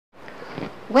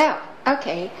Well,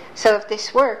 okay, so if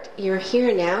this worked, you're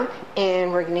here now,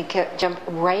 and we're going to jump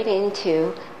right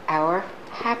into our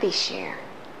happy share.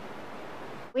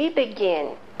 We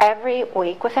begin every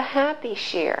week with a happy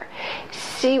share.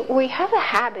 See, we have a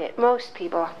habit, most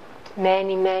people,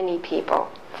 many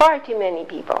people, far too many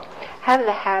people, have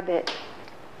the habit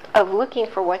of looking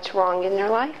for what's wrong in their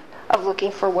life, of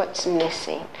looking for what's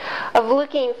missing, of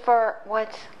looking for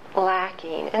what's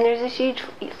lacking. And there's this huge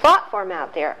thought form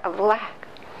out there of lack.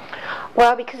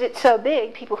 Well, because it's so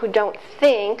big, people who don't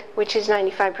think, which is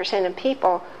 95% of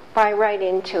people, buy right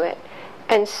into it.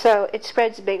 And so it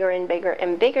spreads bigger and bigger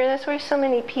and bigger. That's why so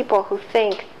many people who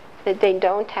think that they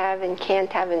don't have and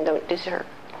can't have and don't deserve.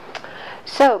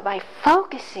 So by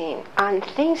focusing on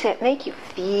things that make you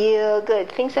feel good,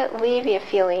 things that leave you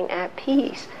feeling at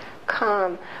peace,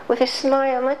 calm, with a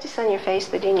smile, not just on your face,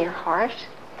 but in your heart,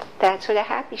 that's what a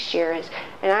happy share is.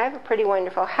 And I have a pretty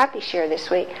wonderful happy share this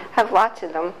week. I have lots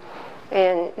of them.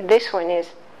 And this one is,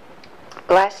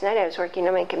 last night I was working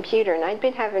on my computer, and I'd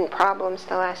been having problems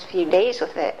the last few days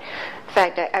with it. In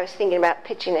fact, I was thinking about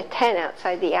pitching a tent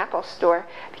outside the Apple store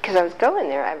because I was going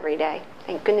there every day.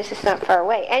 Thank goodness it's not far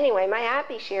away. Anyway, my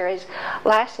happy share is,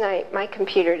 last night my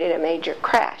computer did a major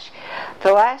crash.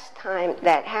 The last time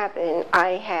that happened,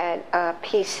 I had a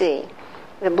PC.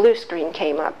 The blue screen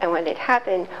came up, and what had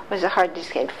happened was the hard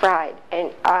disk had fried,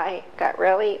 and I got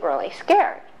really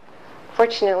scared.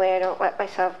 Fortunately, I don't let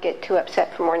myself get too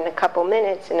upset for more than a couple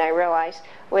minutes, and I realized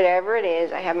whatever it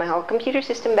is, I have my whole computer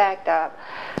system backed up.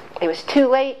 It was too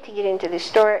late to get into the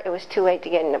store. It was too late to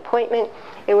get an appointment.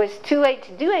 It was too late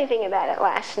to do anything about it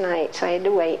last night, so I had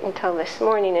to wait until this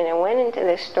morning, and I went into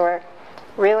the store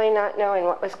really not knowing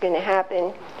what was going to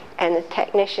happen, and the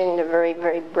technician, the very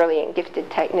brilliant, gifted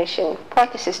technician,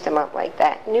 brought the system up like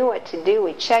that, knew what to do.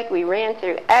 We checked, we ran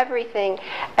through everything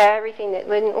that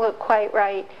didn't look quite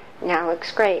right. Now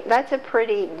looks great. That's a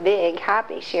pretty big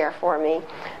happy share for me,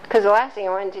 because the last thing I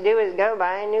wanted to do is go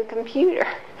buy a new computer.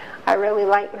 I really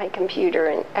like my computer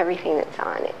and everything that's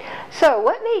on it. So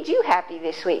what made you happy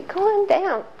this week? Go on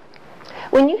down.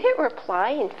 When you hit reply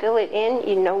and fill it in,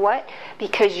 you know what?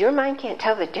 Because your mind can't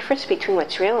tell the difference between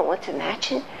what's real and what's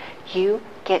imagined, you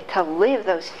get to live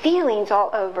those feelings all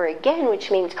over again,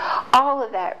 which means all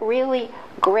of that really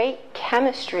great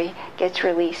chemistry gets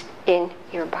released in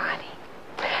your body.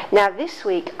 Now this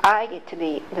week, I get to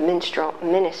be the minstrel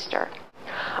minister.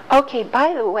 Okay,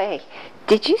 by the way,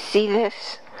 did you see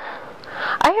this?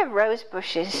 I have rose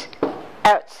bushes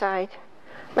outside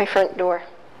my front door.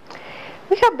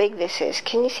 Look how big this is.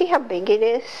 Can you see how big it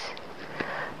is?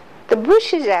 The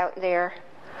bushes out there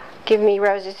give me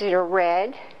roses that are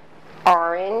red,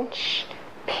 orange,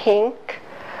 pink,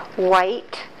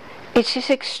 white. It's just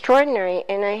extraordinary,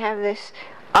 and I have this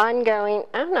ongoing,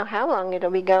 I don't know how long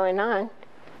it'll be going on.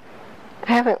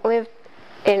 I haven't lived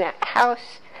in a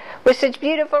house with such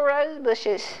beautiful rose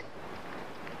bushes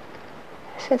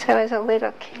since I was a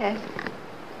little kid.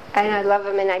 And I love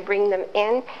them, and I bring them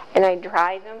in, and I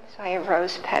dry them, so I have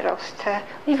rose petals to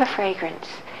leave a fragrance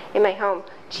in my home.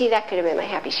 Gee, that could have been my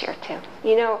happy share, too.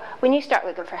 You know, when you start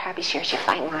looking for happy shares, you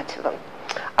find lots of them.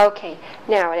 Okay,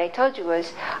 now what I told you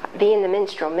was being the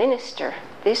minstrel minister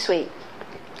this week.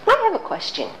 I have a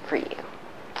question for you.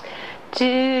 Do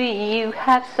you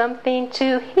have something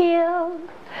to heal?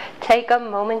 Take a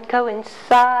moment, go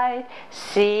inside,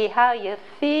 see how you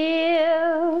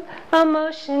feel,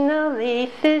 emotionally,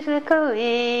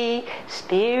 physically,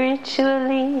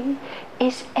 spiritually.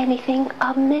 Is anything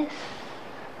amiss?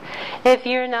 If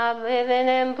you're not living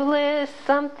in bliss,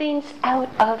 something's out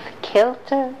of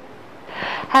kilter.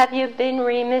 Have you been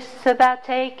remiss about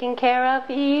taking care of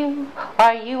you?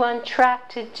 Are you on track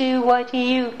to do what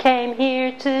you came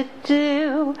here to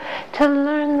do? To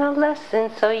learn the lesson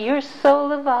so your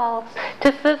soul evolves,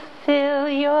 to fulfill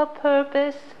your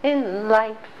purpose in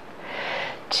life,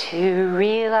 to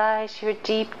realize your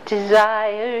deep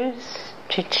desires,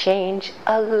 to change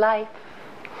a life.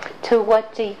 To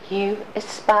what do you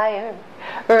aspire?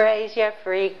 Raise your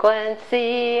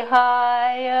frequency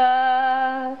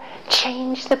higher.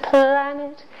 Change the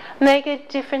planet. Make a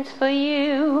difference for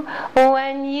you.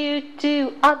 When you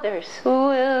do, others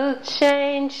will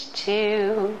change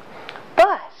too.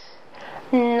 But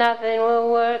nothing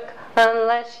will work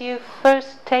unless you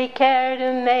first take care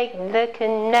to make the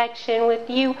connection with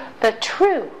you, the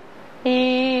true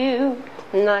you.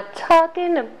 Not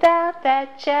talking about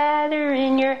that chatter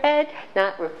in your head,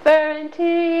 not referring to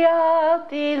your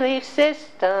belief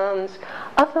systems,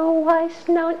 otherwise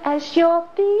known as your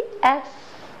BS.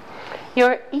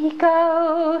 Your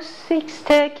ego seeks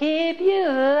to keep you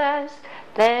less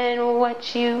than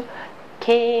what you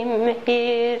came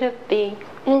here to be.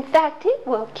 In fact, it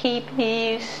will keep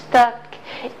you stuck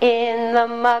in the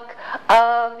muck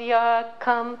of your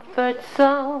comfort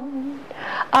zone,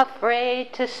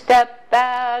 afraid to step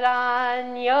out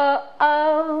on your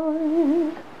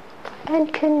own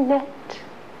and connect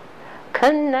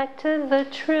to the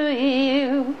true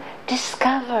you.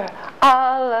 Discover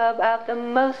all about the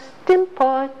most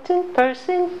important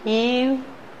person, you.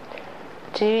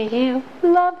 Do you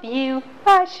love you?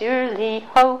 I surely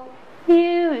hope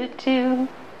you do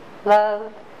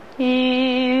love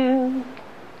you.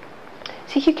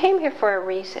 See, you came here for a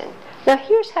reason. Now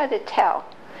here's how to tell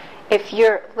if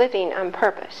you're living on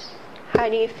purpose. How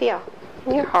do you feel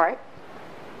in your heart?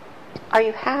 Are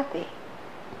you happy?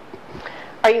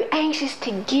 Are you anxious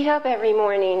to get up every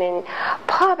morning and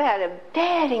pop out of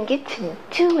bed and get to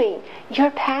doing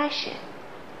your passion?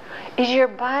 Is your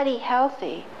body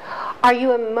healthy? Are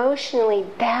you emotionally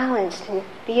balanced and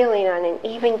feeling on an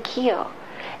even keel?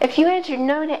 If you answer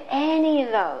no to any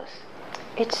of those,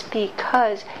 it's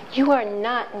because you are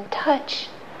not in touch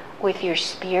with your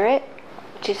spirit,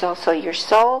 which is also your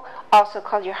soul, also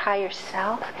called your higher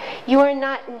self. You are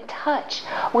not in touch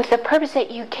with the purpose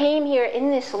that you came here in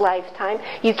this lifetime.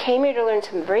 You came here to learn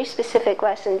some very specific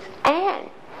lessons, and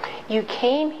you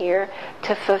came here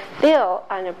to fulfill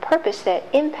on a purpose that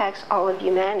impacts all of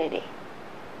humanity.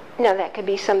 Now that could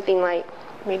be something like,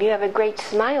 maybe you have a great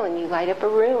smile and you light up a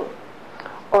room.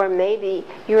 Or maybe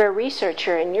you're a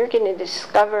researcher and you're going to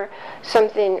discover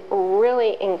something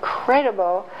really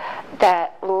incredible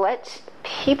that lets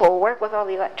people work with all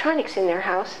the electronics in their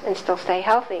house and still stay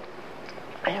healthy.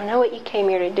 I don't know what you came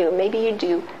here to do. Maybe you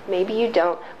do, maybe you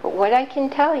don't. But what I can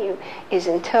tell you is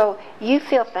until you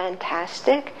feel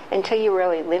fantastic, until you're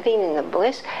really living in the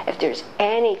bliss, if there's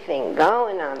anything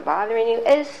going on bothering you,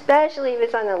 especially if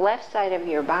it's on the left side of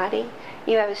your body,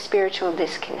 you have a spiritual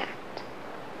disconnect.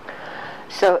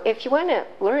 So if you want to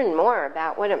learn more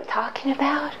about what I'm talking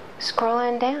about, scroll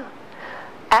on down.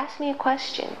 Ask me a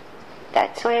question.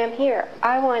 That's why I'm here.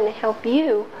 I want to help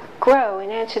you grow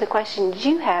and answer the questions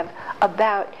you have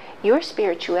about your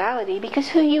spirituality, because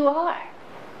who you are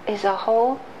is a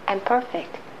whole and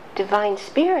perfect divine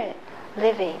spirit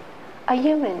living a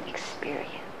human experience.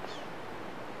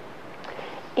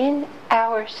 In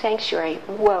our sanctuary,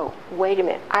 whoa, wait a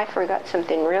minute, I forgot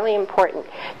something really important.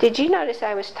 Did you notice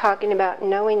I was talking about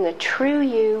knowing the true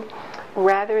you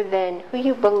rather than who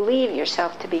you believe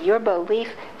yourself to be, your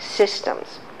belief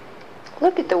systems?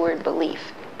 Look at the word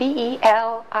belief, B-E-L-I-E-F.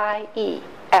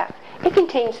 It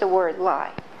contains the word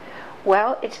lie.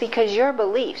 Well, it's because your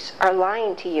beliefs are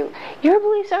lying to you. Your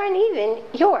beliefs aren't even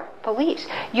your beliefs.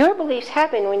 Your beliefs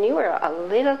happened when you were a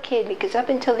little kid, because up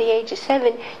until the age of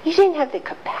 7, you didn't have the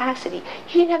capacity,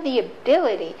 you didn't have the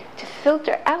ability to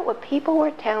filter out what people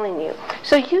were telling you.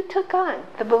 So you took on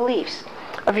the beliefs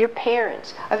of your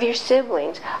parents, of your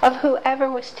siblings, of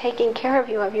whoever was taking care of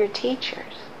you, of your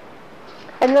teachers.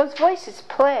 And those voices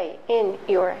play in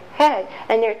your head,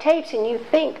 and they're tapes, and you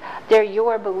think they're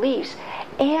your beliefs.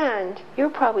 And you're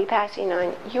probably passing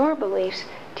on your beliefs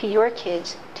to your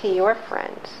kids, to your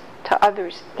friends, to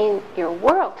others in your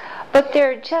world. But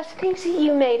they're just things that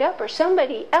you made up, or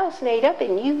somebody else made up,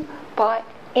 and you bought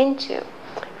into.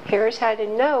 Here's how to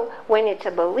know when it's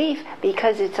a belief,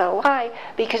 because it's a lie.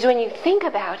 Because when you think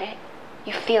about it,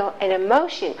 you feel an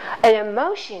emotion. An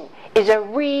emotion is a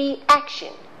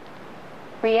reaction.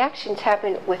 Reactions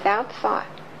happen without thought,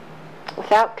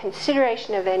 without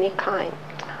consideration of any kind.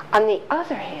 On the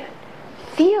other hand,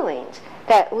 feelings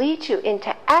that lead you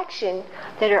into action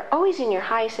that are always in your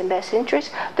highest and best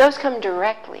interest, those come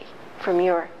directly from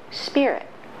your spirit.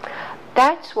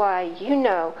 That's why you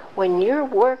know when you're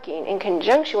working in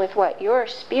conjunction with what your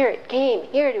spirit came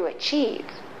here to achieve,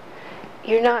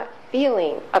 you're not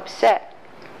feeling upset.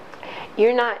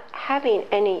 You're not having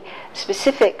any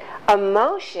specific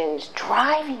emotions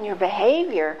driving your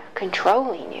behavior,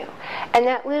 controlling you. And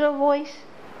that little voice,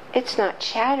 it's not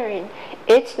chattering,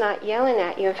 it's not yelling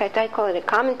at you. In fact, I call it a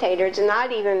commentator. It's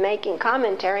not even making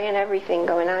commentary on everything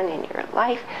going on in your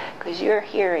life, because you're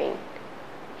hearing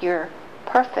your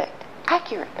perfect,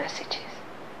 accurate messages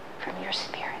from your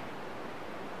spirit.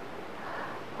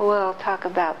 We'll talk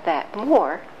about that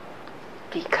more,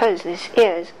 because this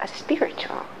is a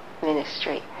spiritual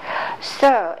ministry.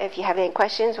 So if you have any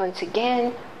questions, once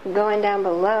again, going down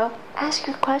below, ask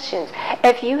your questions.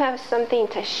 If you have something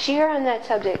to share on that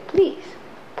subject,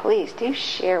 please do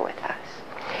share with us.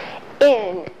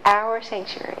 In our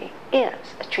sanctuary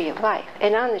is a tree of life,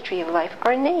 and on the tree of life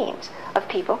are names of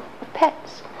people with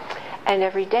pets. And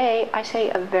every day I say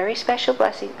a very special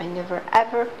blessing. I never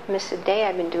ever miss a day.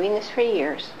 I've been doing this for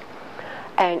years.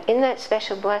 And in that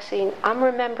special blessing, I'm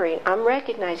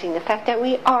recognizing the fact that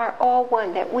we are all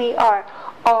one, that we are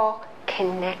all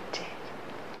connected.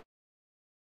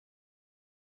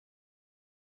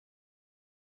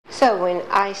 So when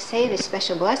I say this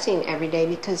special blessing every day,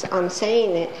 because I'm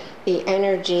saying that the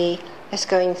energy that's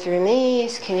going through me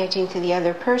is connecting to the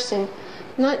other person,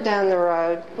 not down the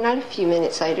road, not a few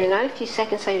minutes later, not a few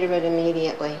seconds later, but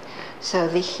immediately. So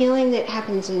the healing that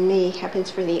happens in me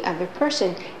happens for the other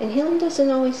person. And healing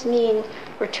doesn't always mean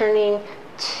returning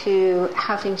to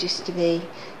how things used to be.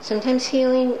 Sometimes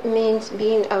healing means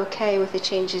being okay with the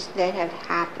changes that have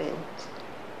happened.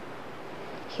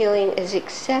 Healing is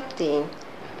accepting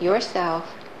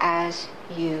yourself as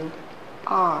you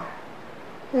are.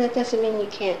 And that doesn't mean you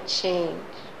can't change.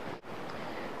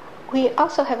 We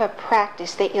also have a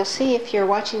practice that you'll see if you're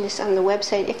watching this on the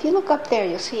website. If you look up there,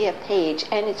 you'll see a page,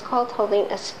 and it's called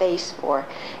Holding a Space For.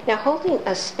 Now, holding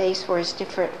a space for is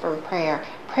different from prayer.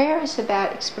 Prayer is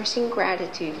about expressing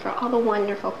gratitude for all the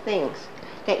wonderful things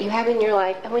that you have in your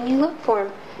life. And when you look for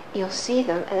them, you'll see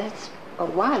them. And that's a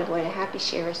lot of what a happy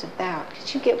share is about.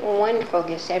 Because you get wonderful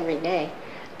gifts every day.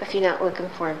 But if you're not looking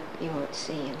for them, you won't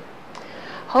see them.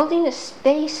 Holding a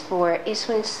space for is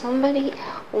when somebody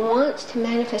wants to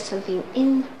manifest something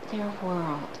in their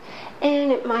world.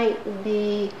 And it might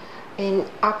be an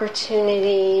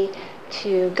opportunity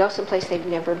to go someplace they've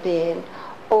never been,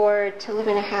 or to live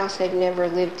in a house they've never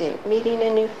lived in, meeting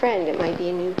a new friend. It might be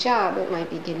a new job. It might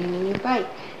be getting a new bike.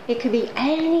 It could be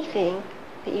anything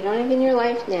that you don't have in your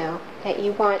life now that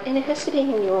you want, and it has to be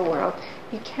in your world.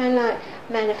 You cannot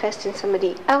manifest in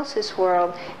somebody else's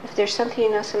world. If there's something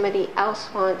you know somebody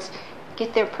else wants,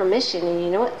 get their permission, and you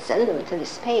know what, send them to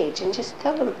this page and just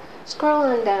tell them, scroll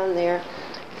on down there,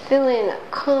 fill in a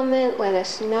comment, let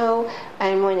us know,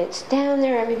 and when it's down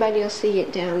there, everybody will see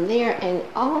it down there, and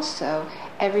also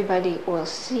everybody will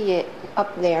see it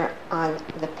up there on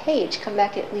the page. Come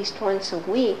back at least once a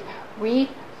week, read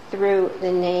through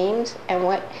the names and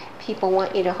what people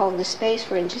want you to hold the space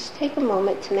for, and just take a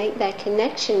moment to make that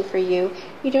connection for you.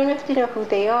 You don't have to know who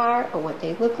they are or what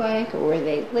they look like or where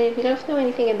they live. You don't have to know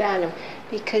anything about them,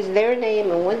 because their name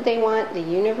and what they want, the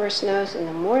universe knows, and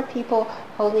the more people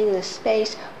holding the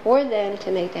space for them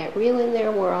to make that real in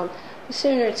their world, the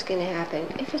sooner it's going to happen,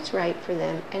 if it's right for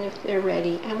them and if they're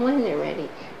ready and when they're ready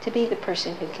to be the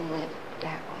person who can live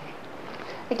that way.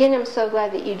 Again, I'm so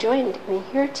glad that you joined me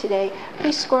here today.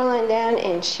 Please scroll on down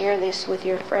and share this with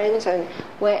your friends on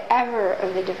whatever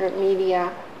of the different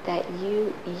media that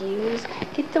you use.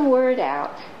 Get the word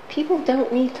out. People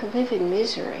don't need to live in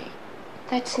misery.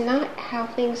 That's not how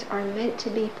things are meant to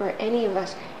be for any of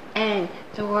us. And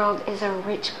the world is a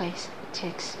rich place to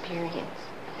experience.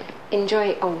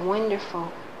 Enjoy a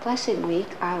wonderful, blessed week.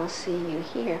 I will see you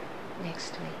here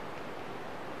next week.